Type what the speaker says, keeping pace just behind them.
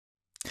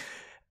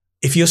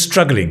If you're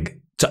struggling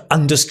to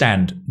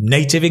understand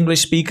native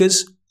English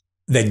speakers,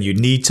 then you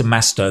need to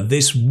master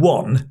this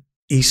one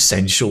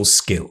essential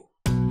skill.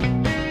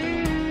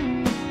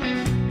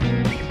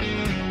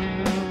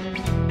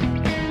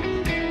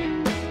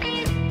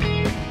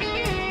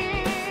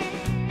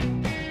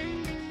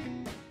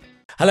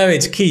 Hello,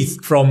 it's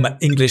Keith from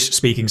English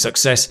Speaking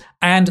Success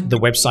and the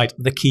website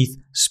The Keith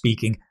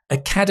Speaking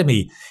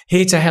Academy,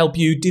 here to help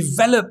you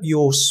develop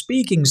your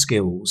speaking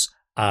skills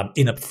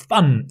in a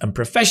fun and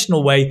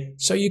professional way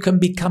so you can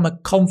become a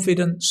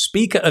confident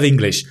speaker of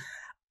English.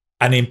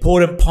 An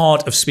important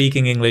part of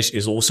speaking English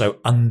is also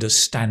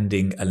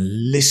understanding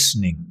and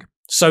listening.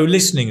 So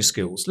listening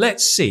skills.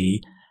 Let's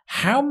see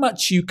how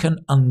much you can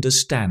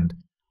understand.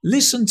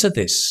 Listen to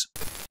this.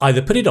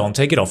 Either put it on,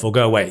 take it off, or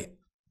go away.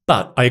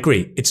 But I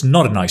agree, it's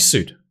not a nice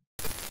suit.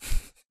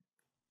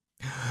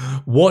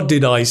 What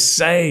did I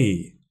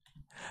say?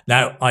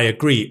 Now, I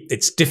agree,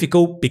 it's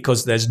difficult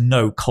because there's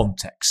no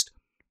context.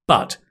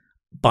 But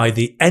by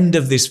the end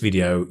of this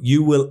video,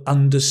 you will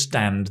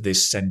understand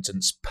this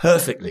sentence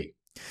perfectly.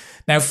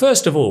 Now,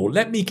 first of all,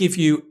 let me give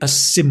you a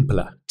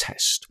simpler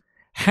test.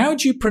 How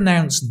do you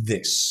pronounce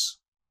this?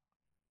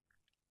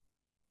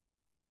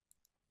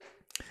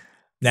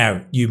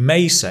 Now, you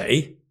may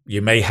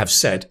have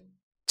said,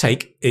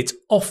 take it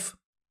off.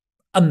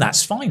 And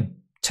that's fine.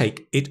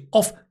 Take it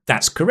off.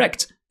 That's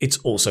correct. It's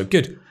also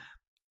good.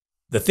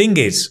 The thing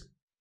is,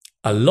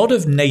 a lot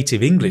of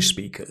native English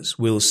speakers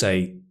will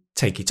say,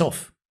 take it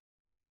off.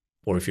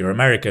 Or if you're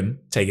American,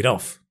 take it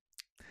off.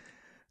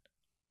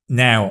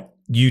 Now,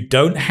 you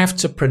don't have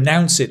to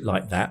pronounce it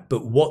like that,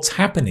 but what's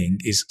happening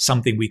is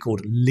something we call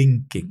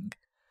linking.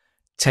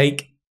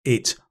 Take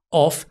it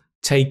off,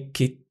 take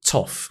it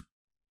off.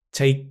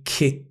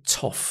 Take it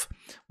off.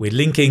 We're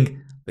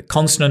linking the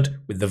consonant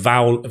with the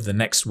vowel of the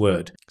next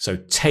word. So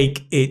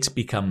take it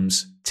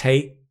becomes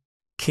take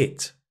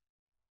it.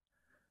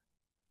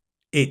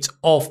 It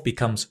off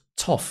becomes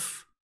toff.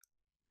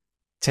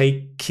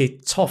 Take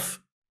it off.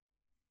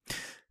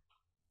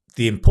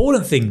 The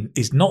important thing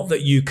is not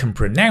that you can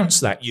pronounce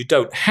that. You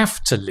don't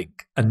have to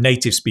link, and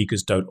native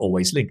speakers don't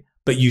always link,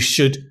 but you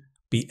should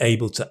be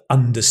able to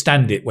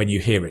understand it when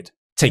you hear it.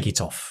 Take it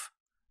off.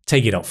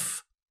 Take it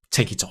off.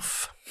 Take it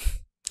off.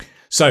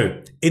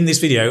 So in this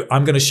video,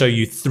 I'm going to show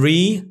you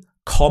 3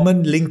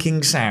 common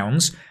linking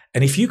sounds.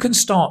 And if you can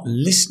start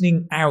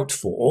listening out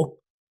for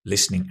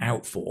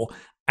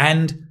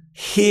and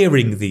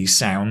hearing these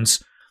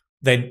sounds,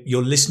 then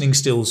your listening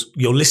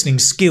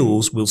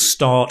skills will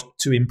start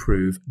to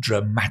improve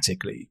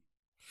dramatically.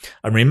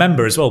 And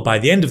remember as well, by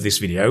the end of this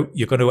video,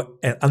 you're going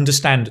to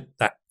understand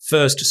that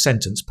first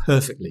sentence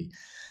perfectly.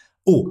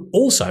 Oh,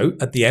 also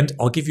at the end,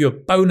 I'll give you a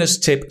bonus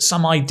tip,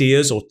 some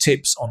ideas or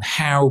tips on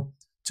how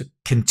to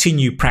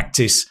continue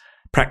practice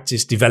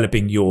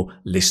developing your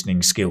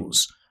listening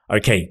skills.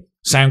 Okay,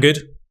 sound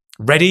good?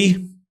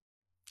 Ready?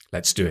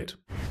 Let's do it.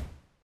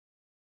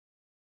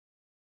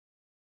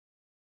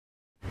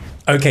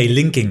 Okay,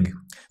 linking.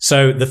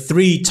 So the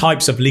 3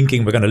 types of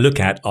linking we're going to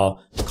look at are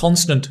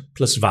consonant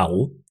plus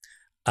vowel,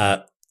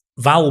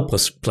 vowel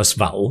plus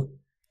vowel,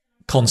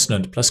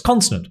 consonant plus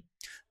consonant.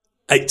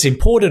 It's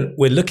important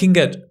we're looking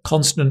at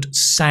consonant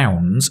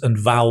sounds and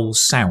vowel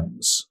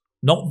sounds.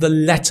 Not the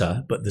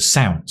letter, but the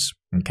sounds.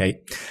 Okay,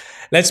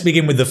 let's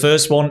begin with the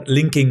first one,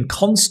 linking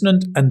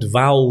consonant and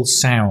vowel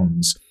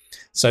sounds.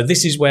 So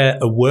this is where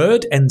a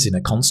word ends in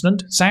a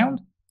consonant sound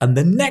and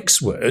the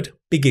next word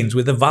begins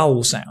with a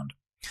vowel sound.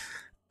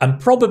 And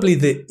probably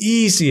the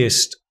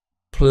easiest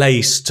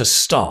place to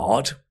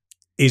start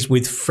is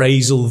with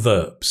phrasal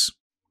verbs.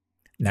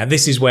 Now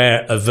this is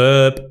where a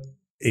verb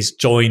is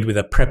joined with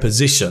a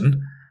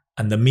preposition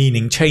and the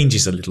meaning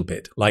changes a little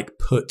bit, like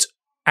put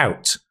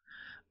out.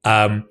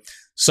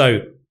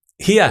 So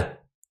here,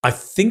 I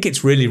think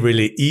it's really,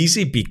 really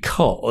easy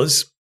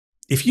because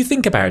if you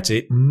think about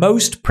it,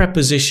 most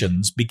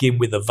prepositions begin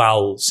with a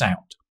vowel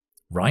sound,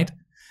 right?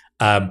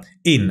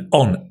 In,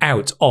 on,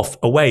 out, off,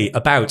 away,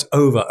 about,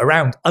 over,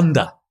 around,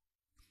 under.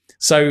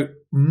 So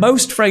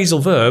most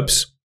phrasal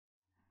verbs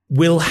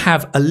will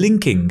have a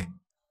linking.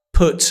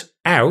 Put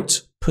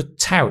out,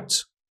 put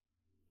out.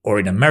 Or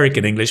in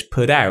American English,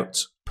 put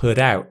out, put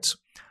out,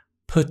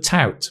 put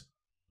out.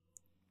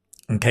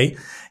 Okay,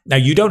 now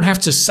you don't have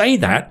to say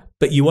that,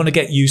 but you want to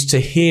get used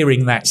to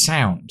hearing that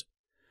sound.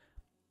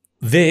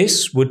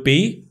 This would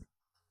be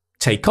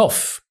take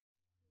off,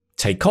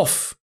 take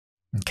off.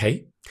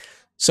 Okay,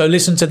 so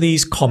listen to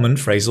these common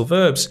phrasal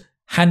verbs.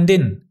 Hand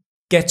in,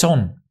 get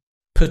on,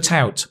 put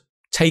out,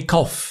 take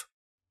off.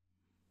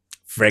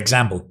 For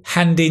example,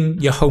 hand in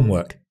your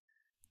homework,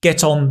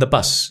 get on the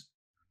bus,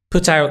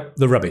 put out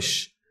the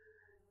rubbish,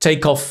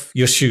 take off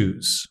your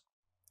shoes,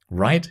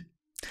 right?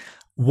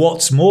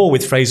 What's more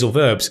with phrasal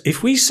verbs,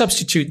 if we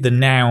substitute the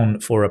noun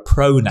for a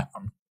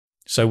pronoun,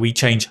 so we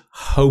change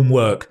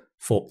homework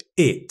for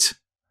it,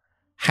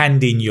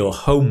 hand in your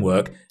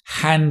homework,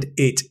 hand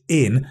it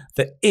in,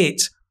 the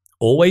it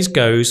always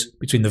goes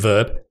between the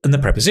verb and the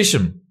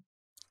preposition.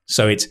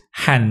 So it's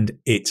hand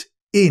it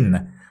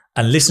in.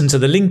 And listen to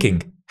the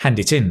linking, hand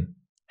it in,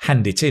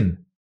 hand it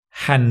in,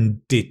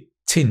 hand it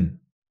in.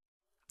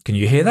 Can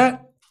you hear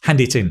that?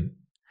 Hand it in.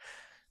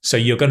 So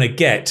you're going to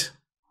get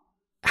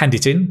hand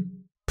it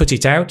in, put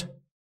it out,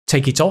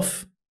 take it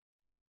off.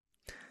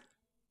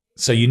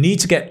 So you need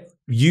to get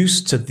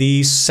used to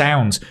these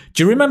sounds.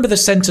 Do you remember the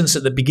sentence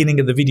at the beginning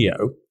of the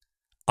video?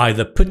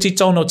 Either put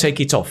it on or take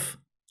it off.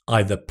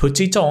 Either put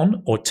it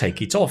on or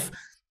take it off.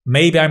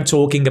 Maybe I'm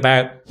talking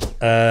about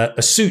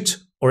a suit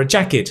or a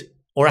jacket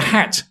or a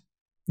hat.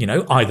 You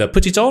know, either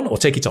put it on or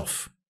take it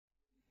off.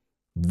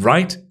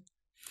 Right?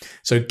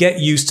 So get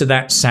used to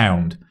that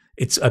sound.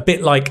 It's a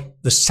bit like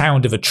the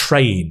sound of a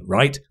train,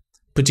 right?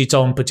 Put it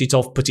on, put it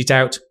off, put it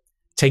out.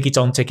 Take it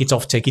on, take it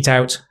off, take it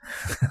out.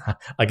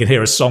 I can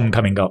hear a song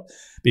coming up.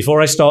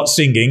 Before I start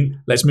singing,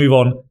 let's move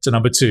on to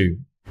number 2.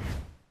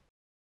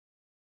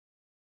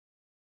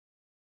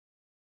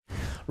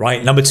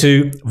 Right, number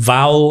 2,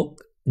 vowel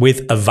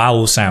with a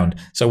vowel sound.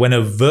 So when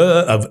a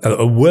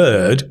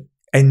word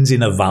ends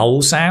in a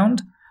vowel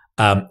sound,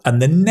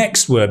 and the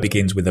next word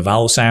begins with a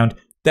vowel sound,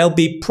 there'll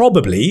be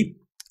probably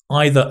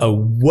either a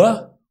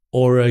w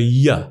or a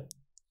y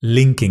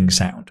linking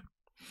sound.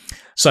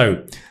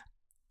 So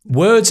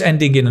words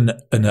ending in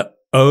an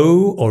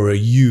o or a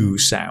u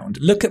sound.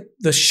 Look at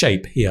the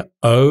shape here,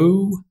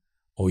 o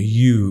or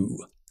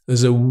u.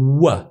 There's a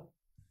w.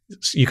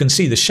 You can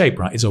see the shape,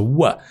 right? It's a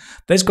w.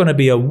 There's going to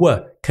be a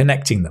w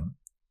connecting them.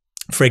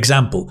 For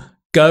example,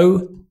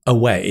 go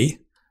away,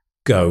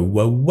 go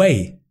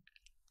away.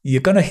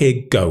 You're going to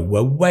hear go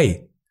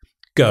away.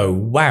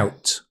 Go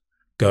out,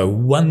 go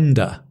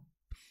wonder.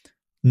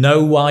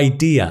 No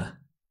idea,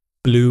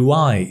 blue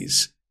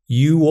eyes.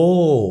 You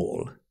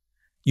all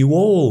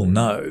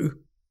know.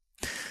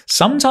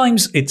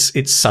 Sometimes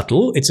it's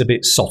subtle, it's a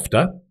bit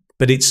softer,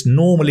 but it's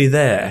normally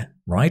there,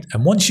 right?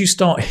 And once you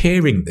start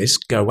hearing this,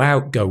 go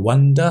out, go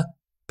wonder,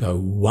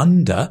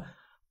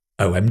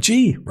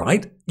 OMG,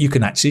 right? You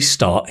can actually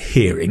start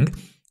hearing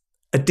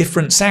a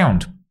different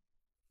sound.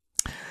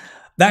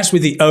 That's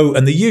with the O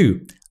and the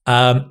U.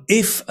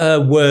 If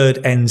a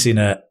word ends in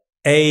a,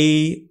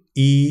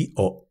 E,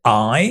 or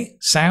I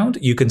sound,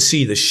 you can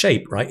see the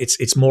shape, right?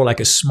 It's more like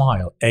a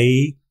smile.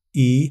 A,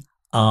 E,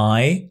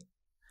 I.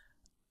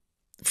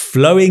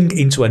 Flowing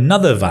into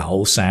another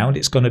vowel sound,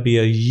 it's going to be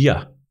a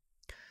y.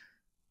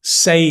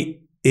 Say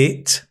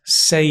it,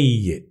 say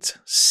it,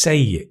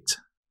 say it.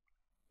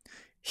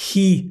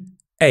 He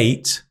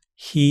ate,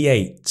 he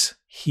ate,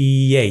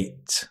 he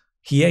ate,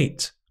 he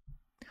ate.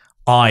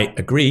 I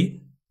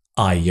agree,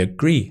 I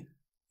agree,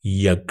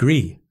 you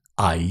agree,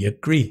 I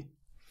agree.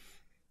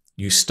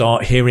 You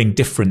start hearing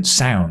different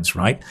sounds,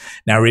 right?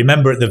 Now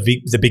remember at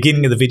the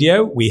beginning of the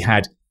video, we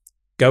had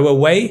go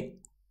away,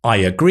 I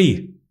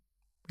agree.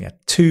 We had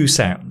 2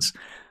 sounds.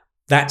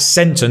 That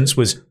sentence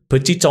was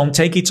put it on,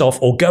 take it off,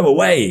 or go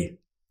away.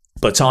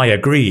 But I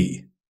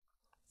agree.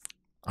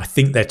 I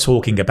think they're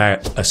talking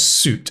about a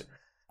suit.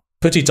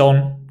 Put it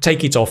on,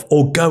 take it off,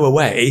 or go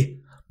away.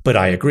 But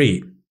I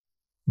agree.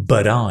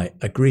 But I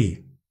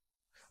agree.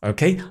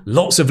 Okay,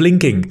 lots of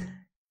linking.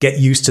 Get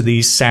used to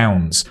these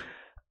sounds.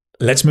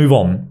 Let's move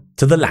on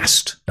to the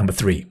last, number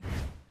 3.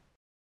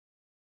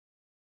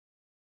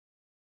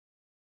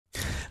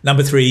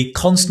 Number 3,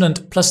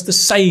 consonant plus the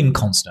same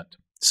consonant.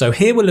 So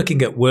here we're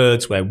looking at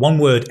words where one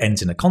word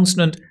ends in a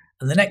consonant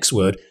and the next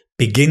word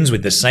begins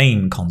with the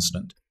same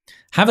consonant.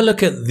 Have a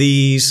look at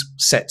these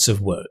sets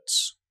of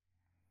words.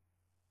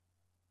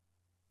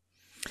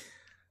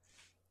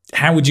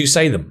 How would you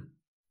say them?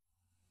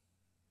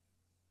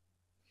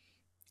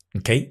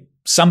 Okay,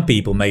 some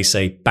people may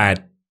say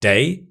bad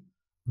day,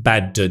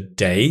 bad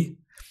day.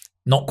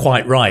 Not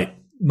quite right.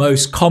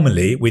 Most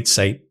commonly, we'd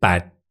say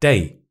bad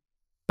day,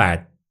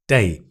 bad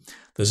day.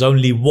 There's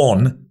only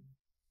one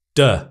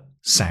d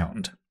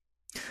sound.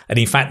 And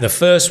in fact, the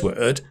first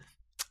word,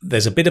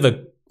 there's a bit of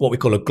a what we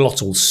call a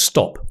glottal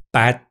stop.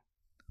 Bad.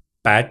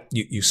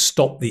 You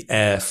stop the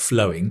air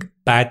flowing.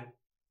 Bad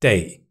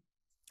day.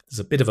 There's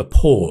a bit of a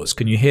pause.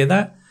 Can you hear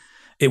that?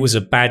 It was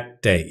a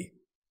bad day.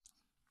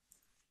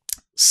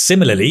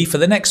 Similarly, for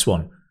the next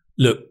one,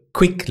 look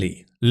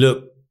quickly.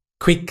 Look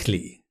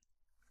quickly.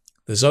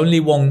 There's only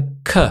one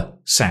k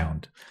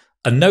sound.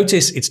 And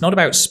notice it's not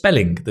about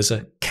spelling. There's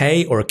a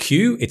K or a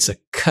Q. It's a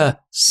k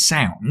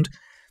sound.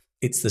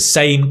 It's the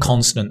same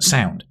consonant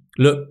sound.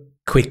 Look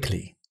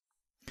quickly.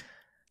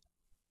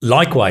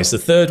 Likewise, the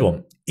third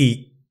one,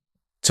 eat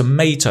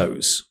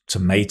tomatoes.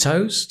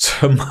 Tomatoes?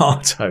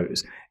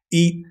 Tomatoes.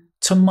 Eat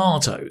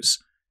tomatoes.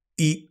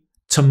 Eat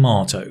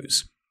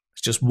tomatoes.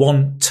 It's just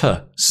one t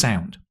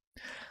sound.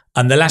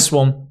 And the last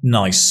one,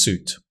 nice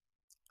suit.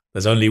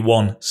 There's only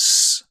one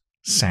s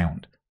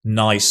sound.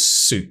 Nice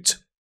suit.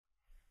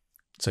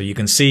 So you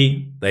can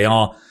see they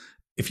are,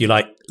 if you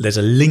like, there's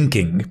a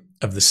linking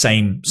of the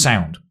same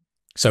sound.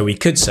 So we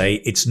could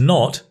say it's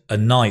not a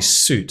nice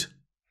suit.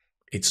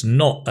 It's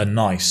not a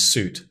nice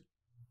suit,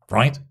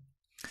 right?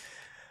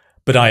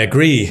 But I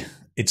agree,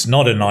 it's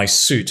not a nice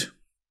suit.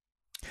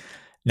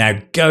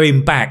 Now,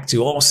 going back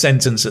to our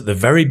sentence at the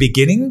very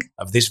beginning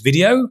of this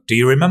video, do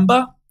you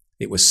remember?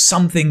 It was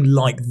something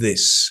like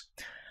this.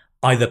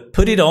 Either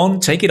put it on,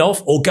 take it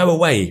off, or go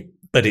away.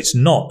 but it's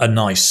not a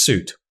nice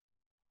suit.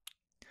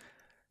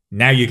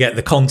 Now you get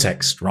the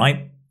context,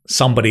 right?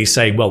 Somebody's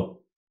saying,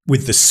 well,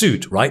 with the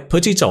suit, right?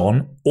 Put it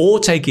on or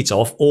take it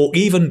off or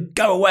even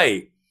go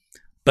away.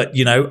 But,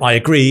 you know, I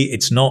agree,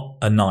 it's not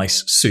a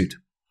nice suit.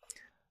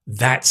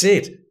 That's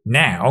it.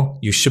 Now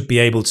you should be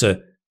able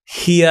to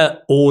hear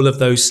all of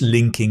those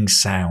linking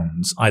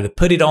sounds. Either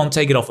put it on,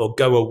 take it off, or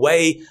go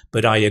away,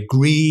 but I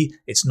agree,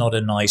 it's not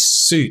a nice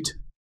suit.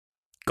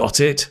 Got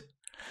it?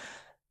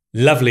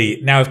 Lovely.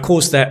 Now, of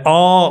course, there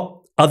are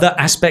other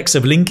aspects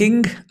of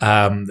linking.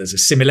 There's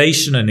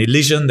assimilation and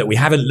elision that we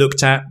haven't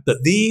looked at,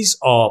 but these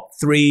are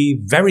three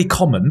very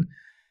common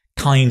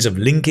kinds of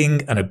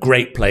linking and a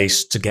great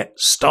place to get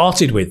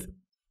started with.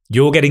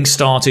 You're getting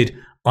started,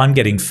 I'm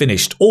getting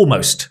finished,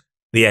 almost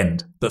the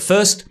end. But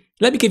first,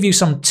 let me give you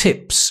some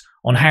tips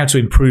on how to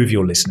improve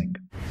your listening.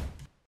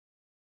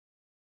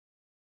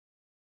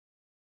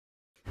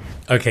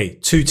 Okay,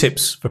 2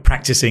 tips for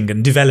practicing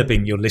and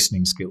developing your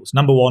listening skills.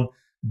 Number 1,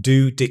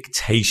 do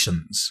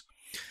dictations.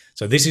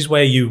 So this is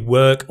where you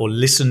work or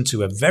listen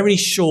to a very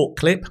short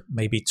clip,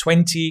 maybe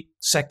 20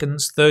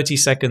 seconds, 30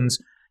 seconds.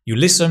 You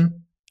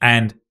listen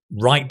and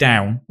write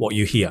down what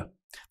you hear.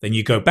 Then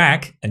you go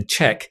back and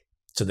check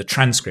to the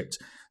transcript.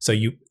 So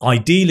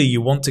ideally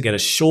you want to get a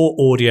short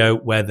audio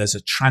where there's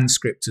a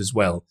transcript as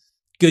well.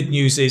 Good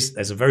news is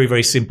there's a very,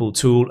 very simple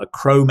tool, a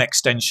Chrome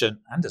extension,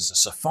 and there's a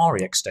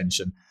Safari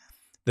extension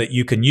that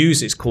you can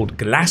use. It's called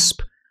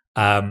Glasp.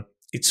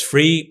 It's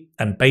free,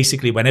 and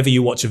basically whenever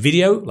you watch a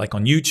video, like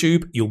on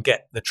YouTube, you'll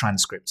get the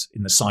transcript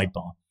in the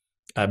sidebar.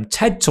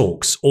 TED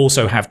Talks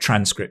also have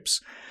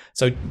transcripts.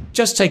 So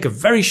just take a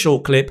very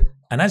short clip,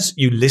 and as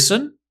you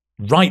listen,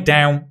 write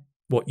down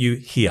what you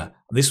hear.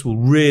 This will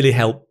really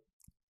help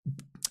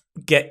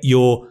get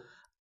your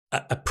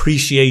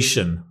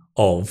appreciation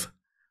of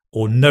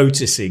or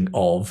noticing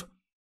of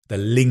the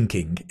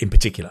linking in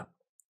particular.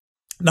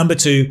 Number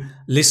 2,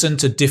 listen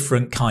to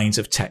different kinds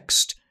of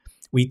text.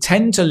 We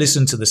tend to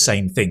listen to the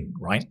same thing,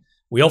 right?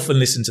 We often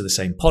listen to the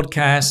same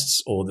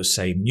podcasts or the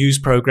same news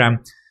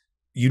program.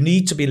 You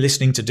need to be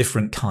listening to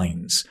different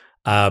kinds.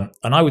 And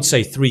I would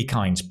say 3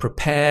 kinds: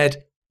 prepared,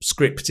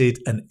 scripted,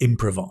 and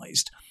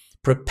improvised.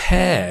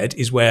 Prepared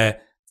is where,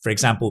 for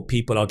example,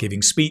 people are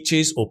giving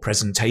speeches or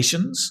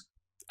presentations,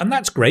 and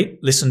that's great.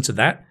 Listen to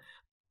that.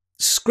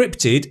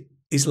 Scripted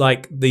is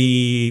like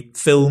the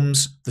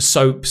films, the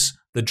soaps,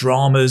 the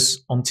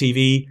dramas on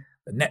TV,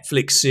 the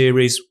Netflix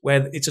series,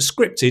 where it's a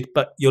scripted,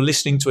 but you're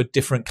listening to a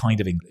different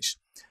kind of English.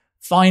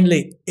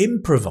 Finally,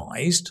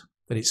 improvised,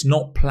 but it's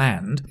not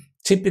planned,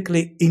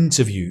 typically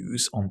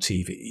interviews on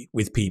TV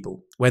with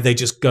people where they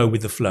just go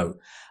with the flow.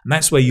 And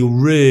that's where you'll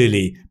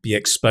really be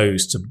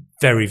exposed to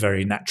very,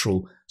 very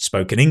natural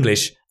spoken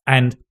English,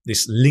 and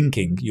this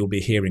linking you'll be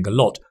hearing a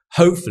lot,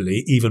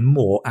 hopefully even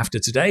more after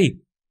today.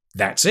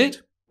 That's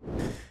it.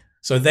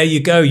 So there you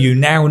go. You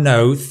now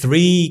know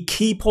 3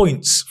 key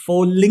points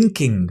for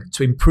linking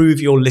to improve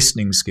your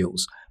listening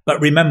skills. But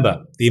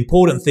remember, the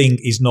important thing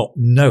is not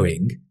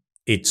knowing,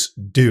 it's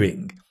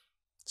doing.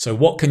 So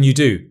what can you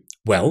do?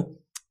 Well,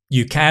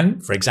 you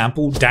can, for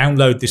example,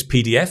 download this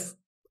PDF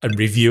and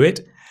review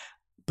it,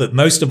 but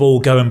most of all,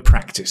 go and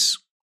practice,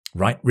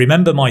 right?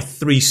 Remember my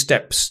 3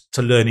 steps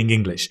to learning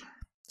English: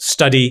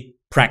 study,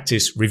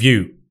 practice,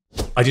 review.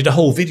 I did a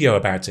whole video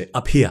about it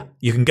up here.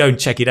 You can go and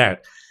check it out.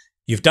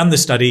 You've done the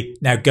study,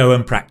 now go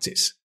and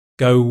practice.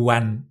 Go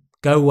and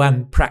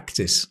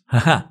practice.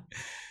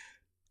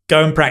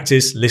 Go and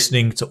practice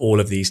listening to all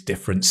of these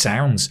different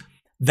sounds.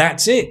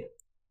 That's it.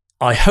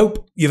 I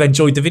hope you've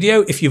enjoyed the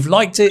video. If you've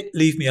liked it,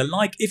 leave me a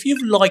like. If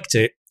you've liked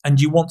it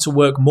and you want to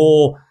work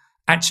more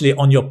actually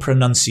on your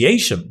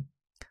pronunciation,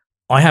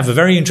 I have a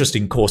very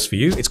interesting course for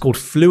you. It's called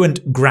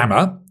Fluent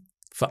Grammar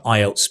for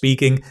IELTS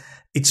Speaking.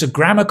 It's a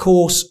grammar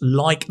course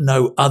like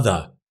no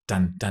other.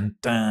 Dun, dun,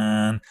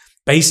 dun.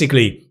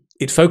 Basically,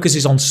 it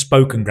focuses on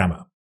spoken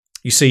grammar.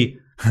 You see,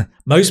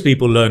 most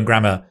people learn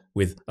grammar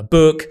with a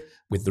book,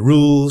 with the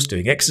rules,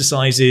 doing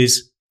exercises.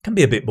 It can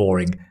be a bit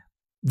boring.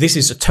 This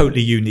is a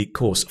totally unique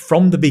course.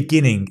 From the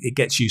beginning, it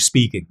gets you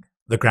speaking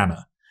the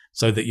grammar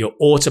so that you're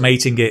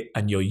automating it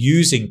and you're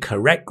using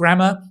correct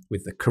grammar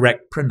with the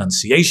correct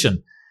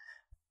pronunciation.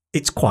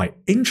 It's quite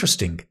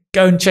interesting.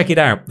 Go and check it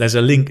out. There's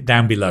a link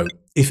down below.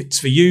 If it's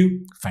for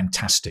you,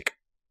 fantastic.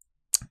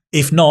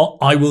 If not,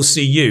 I will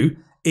see you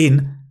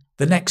in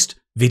the next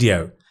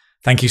video.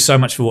 Thank you so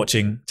much for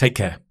watching. Take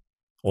care.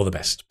 All the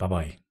best.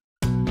 Bye-bye.